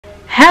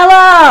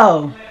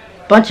Hello!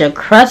 Bunch of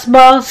crust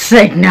balls?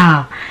 Sick,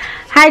 nah.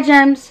 Hi,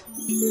 Gems.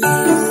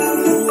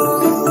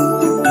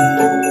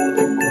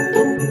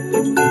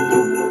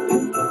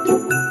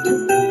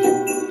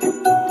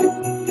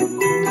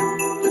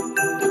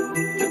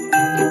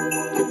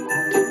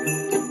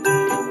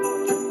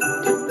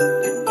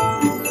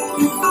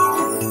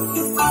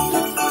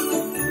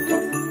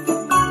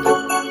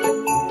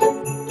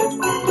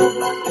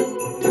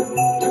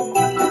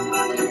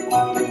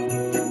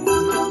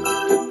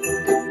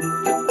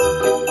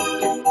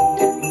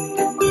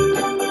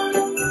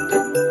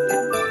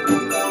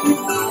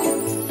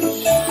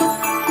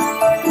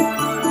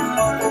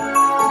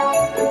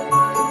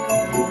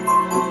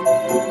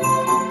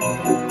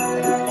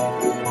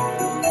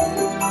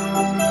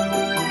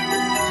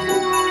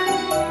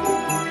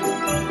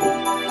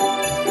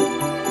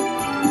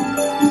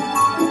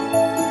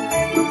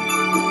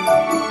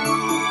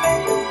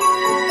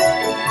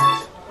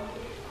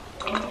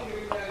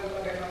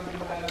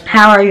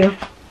 How are you?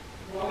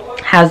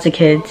 How's the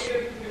kids?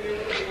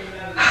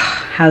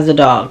 How's the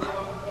dog?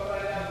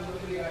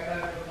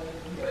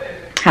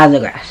 How's the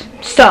grass?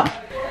 Stop.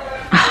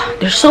 Oh,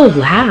 they're so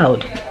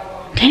loud.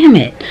 Damn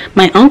it.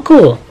 My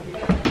uncle.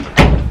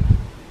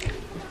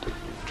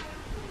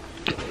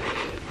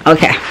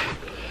 Okay.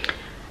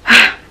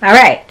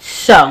 Alright,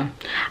 so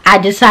I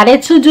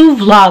decided to do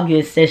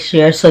Vlogmas this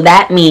year. So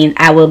that means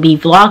I will be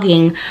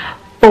vlogging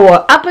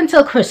for up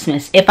until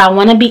Christmas. If I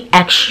want to be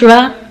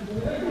extra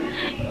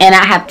and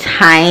I have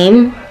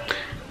time,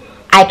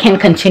 I can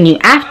continue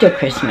after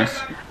Christmas.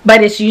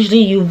 But it's usually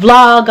you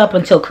vlog up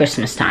until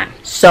Christmas time.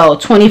 So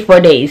 24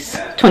 days,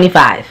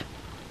 25,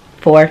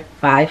 4,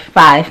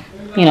 5,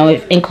 you know,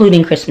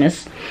 including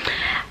Christmas.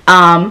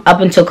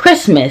 Up until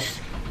Christmas,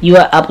 you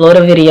will upload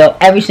a video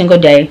every single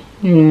day.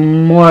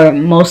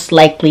 Most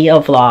likely a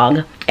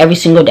vlog every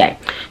single day.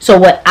 So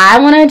what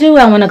I want to do,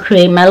 I want to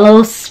create my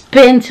little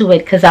spin to it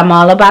because I'm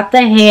all about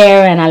the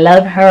hair and I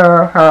love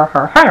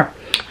her.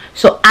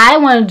 So I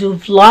want to do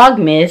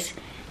Vlogmas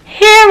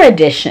hair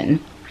edition.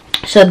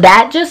 So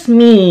that just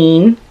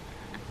means,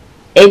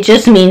 it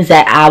just means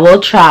that I will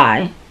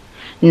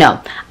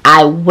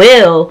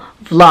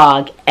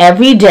vlog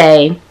every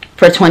day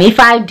for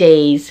 25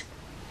 days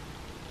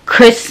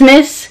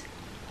Christmas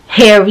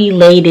hair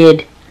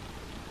related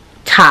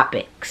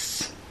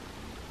topics.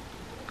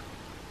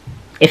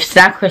 If it's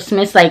not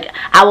Christmas, like,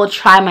 I will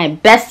try my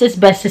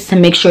bestest to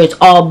make sure it's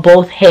all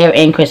both hair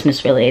and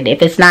Christmas related.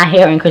 If it's not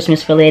hair and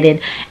Christmas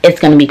related, it's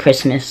going to be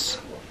Christmas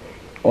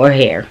or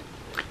hair.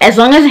 As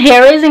long as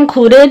hair is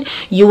included,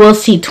 you will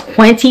see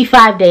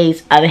 25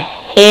 days of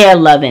hair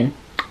loving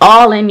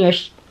all in your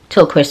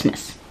till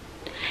Christmas.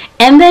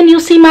 And then you'll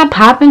see my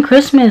popping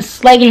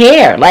Christmas, like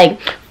hair, like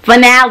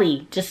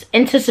finale. Just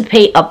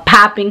anticipate a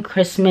popping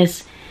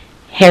Christmas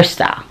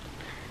hairstyle. I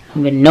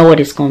don't even know what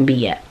it's going to be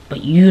yet,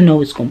 but you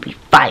know it's going to be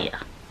fire.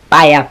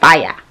 Fire.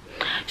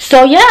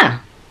 So yeah.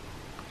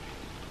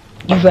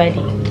 You ready?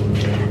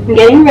 I'm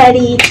getting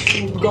ready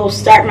to go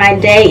start my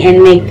day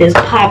and make this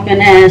poppin'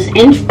 ass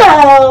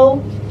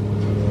intro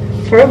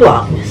for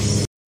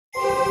Vlogmas.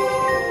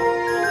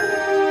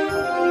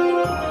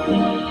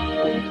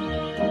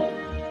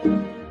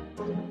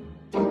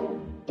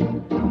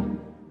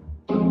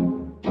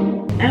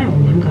 Oh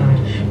my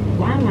gosh.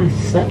 Why am I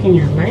sucking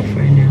at life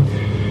right now?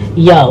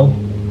 Yo.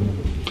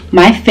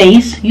 My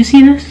face, you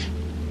see this?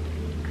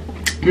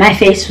 My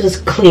face was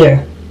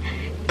clear.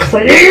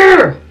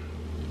 Clear!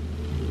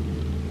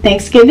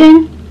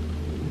 Thanksgiving,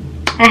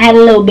 I had a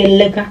little bit of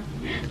liquor.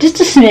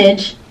 Just a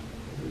smidge.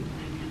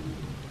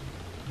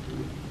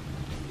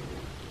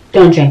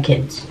 Don't drink,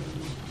 kids.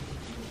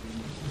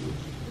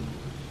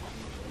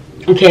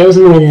 Okay, it was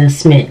more than a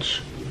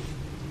smidge.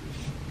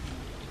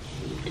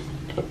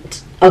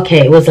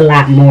 Okay, it was a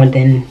lot more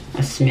than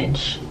a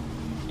smidge.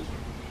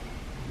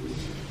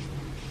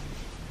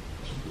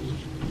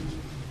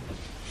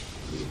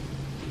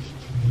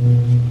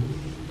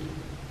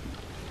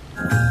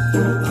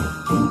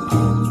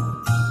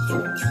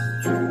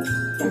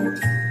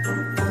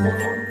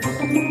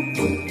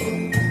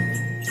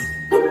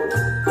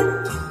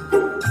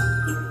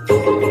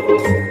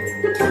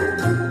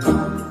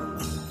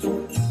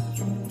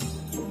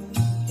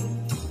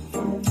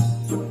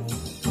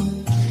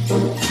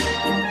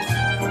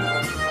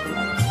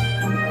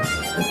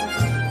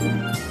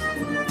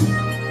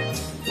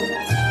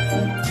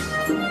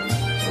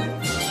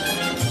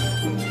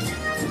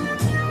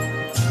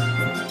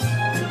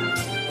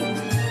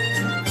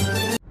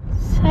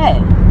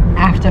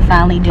 After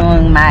finally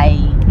doing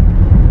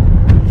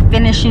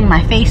finishing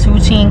my face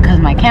routine because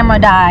my camera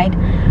died,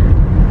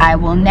 I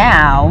will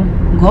now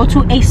go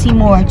to AC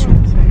Moore to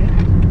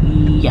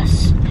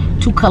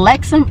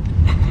collect some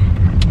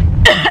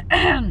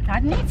I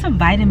need some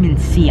vitamin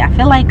C. I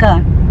feel like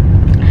I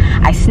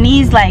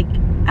sneezed like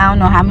I don't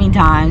know how many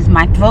times.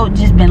 My throat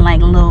just been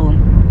like a little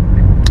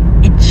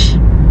itch,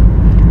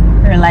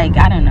 or like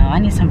I don't know. I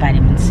need some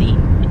vitamin C.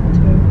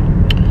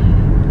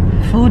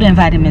 Food and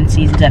vitamin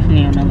C is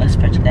definitely on the list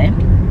for today.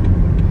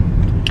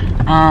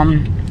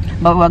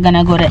 But we're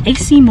gonna go to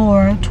AC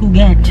Moore to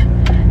get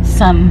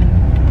some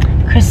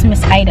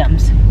Christmas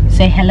items.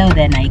 Say hello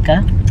there,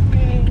 Naika.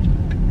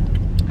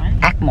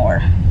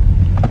 Ackmore.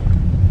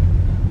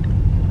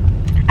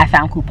 I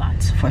found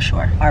coupons for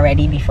sure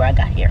already before I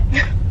got here.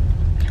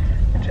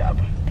 Good job.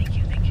 Thank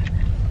you, thank you.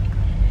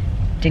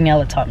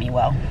 Daniela taught me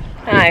well.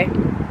 Hi.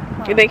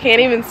 They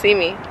can't even see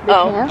me.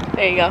 Oh,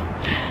 there you go.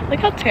 Look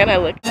how tan I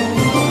look.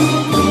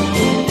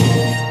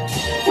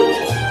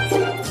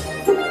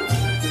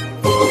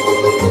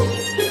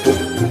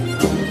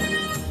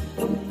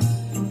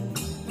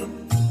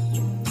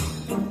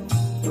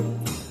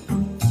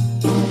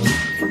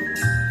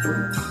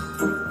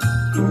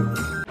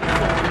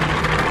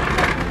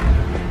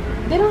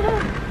 They don't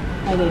have.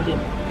 Oh, they do.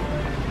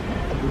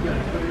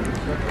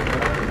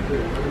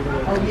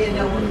 Oh yeah,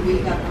 no, we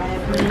got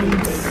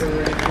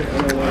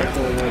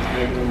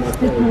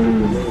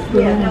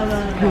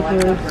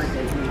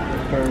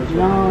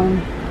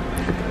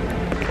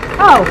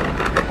Oh,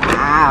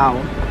 wow.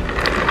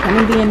 Can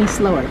it be any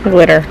slower?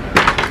 Glitter.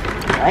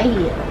 Right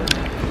here.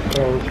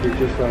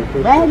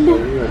 Red.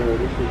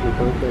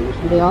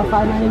 Are they all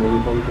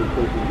 $5.99?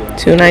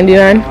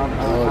 $2.99.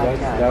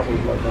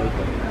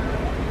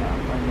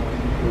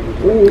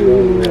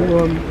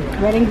 Ooh,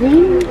 red and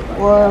green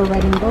or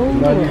red and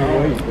gold?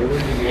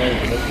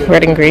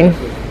 Red and green.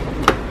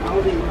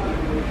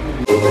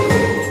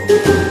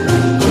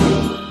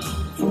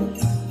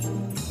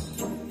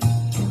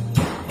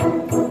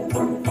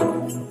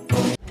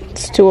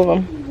 It's two of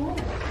them.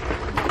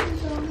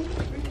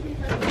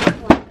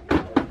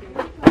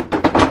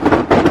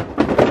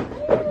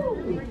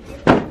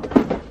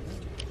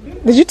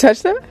 Did you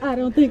touch that? I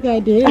don't think I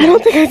did. I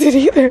don't think I did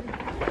either.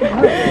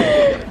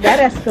 That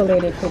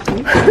escalated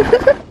quickly.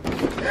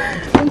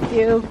 Thank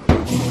you.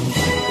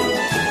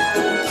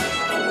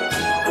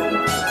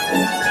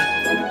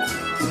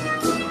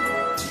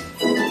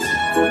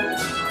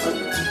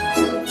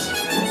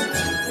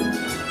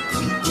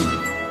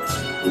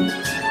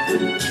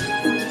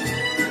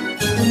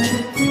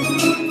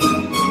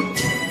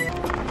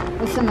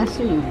 What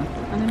semester are you in?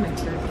 I'm in my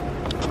first.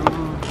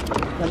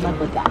 Good luck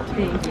with that.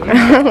 Thank you.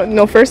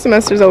 No, first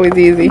semester's always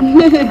easy. Oh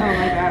my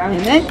god, I'm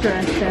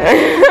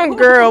interested.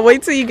 Girl,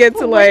 wait till you get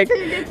to like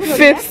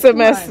fifth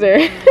semester.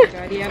 Oh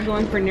God, yeah, I'm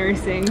going for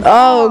nursing.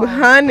 Oh,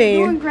 honey.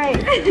 Doing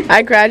great.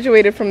 I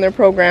graduated from their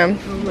program.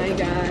 Oh my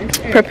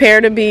gosh.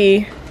 Prepare to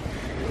be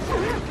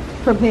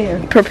Prepare.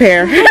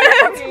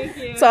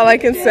 That's all I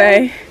can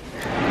say.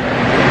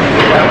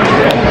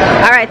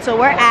 All right, so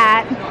we're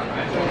at,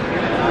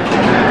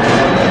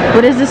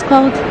 what is this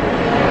called?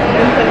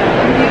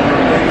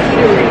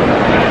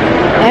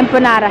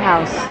 Empanada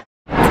House.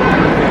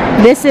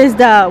 This is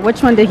the,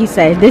 which one did he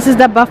say? This is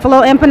the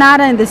buffalo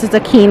empanada and this is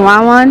the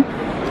quinoa one.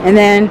 And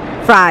then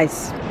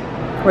fries.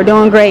 We're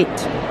doing great.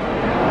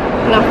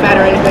 Not fat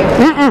or anything.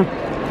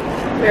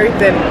 Very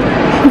thin.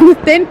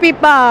 Thin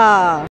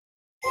people.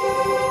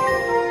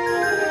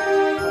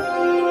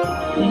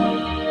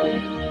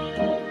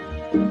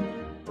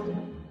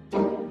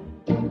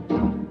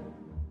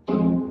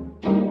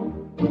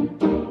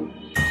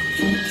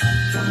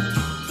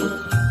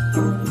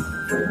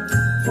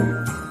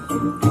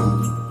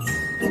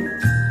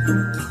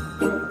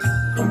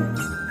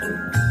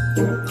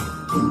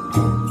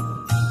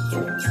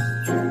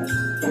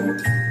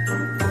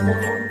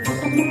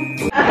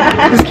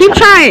 Just keep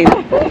trying.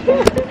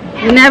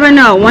 You never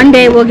know. One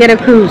day we'll get a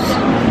cruise.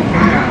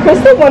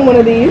 Crystal won one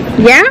of these.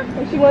 Yeah?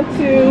 And she went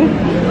to...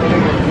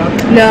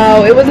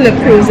 No, it wasn't a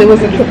cruise. It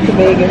was a trip to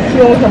Vegas. She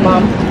went with her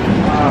mom.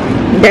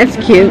 That's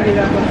cute.